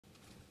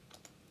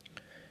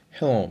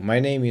Hello, my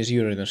name is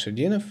Yuri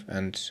Nasrudinov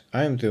and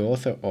I am the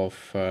author of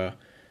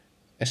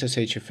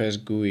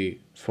SSHFS GUI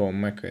for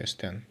macOS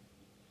 10.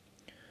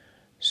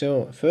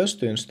 So first,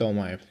 to install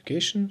my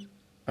application,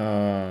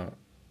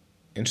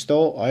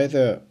 install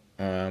either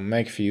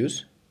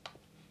MacFUSE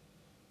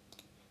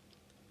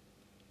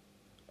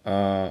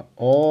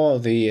or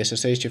the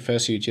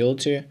SSHFS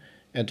utility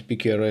at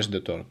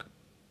pqrs.org.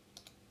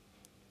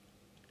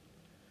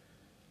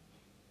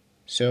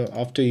 So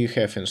after you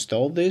have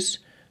installed this,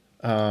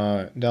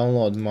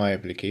 download my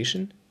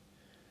application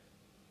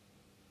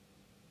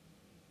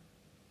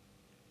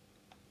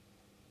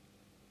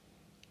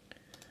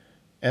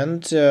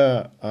and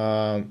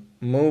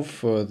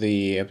move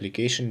the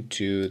application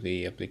to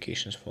the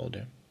applications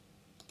folder.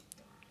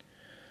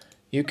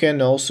 You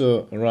can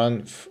also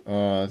run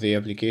the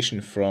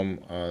application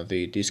from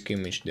the disk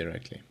image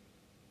directly.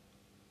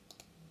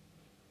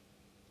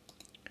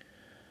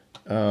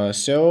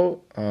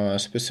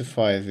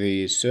 Specify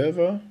the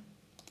server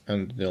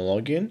and the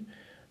login.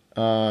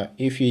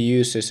 If you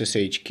use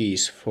SSH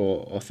keys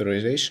for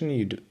authorization,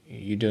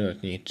 you do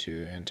not need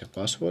to enter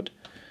password.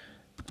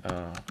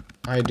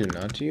 I do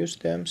not use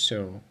them,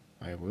 so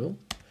I will.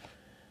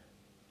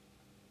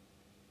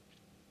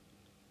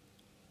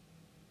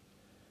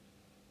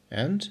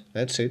 And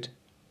that's it.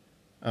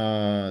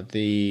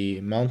 The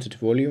mounted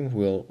volume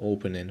will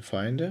open in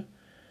Finder,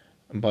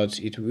 but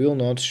it will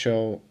not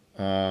show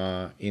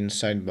in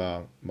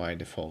sidebar by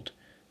default.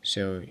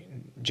 So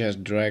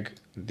just drag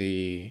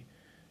the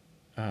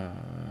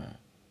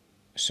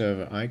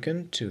server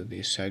icon to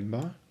the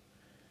sidebar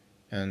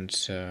and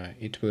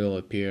it will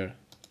appear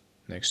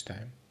next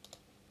time.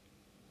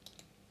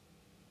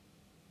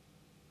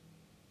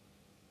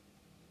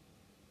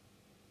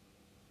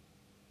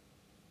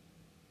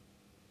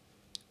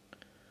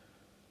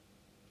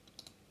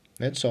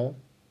 That's all.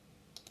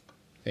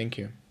 Thank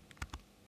you.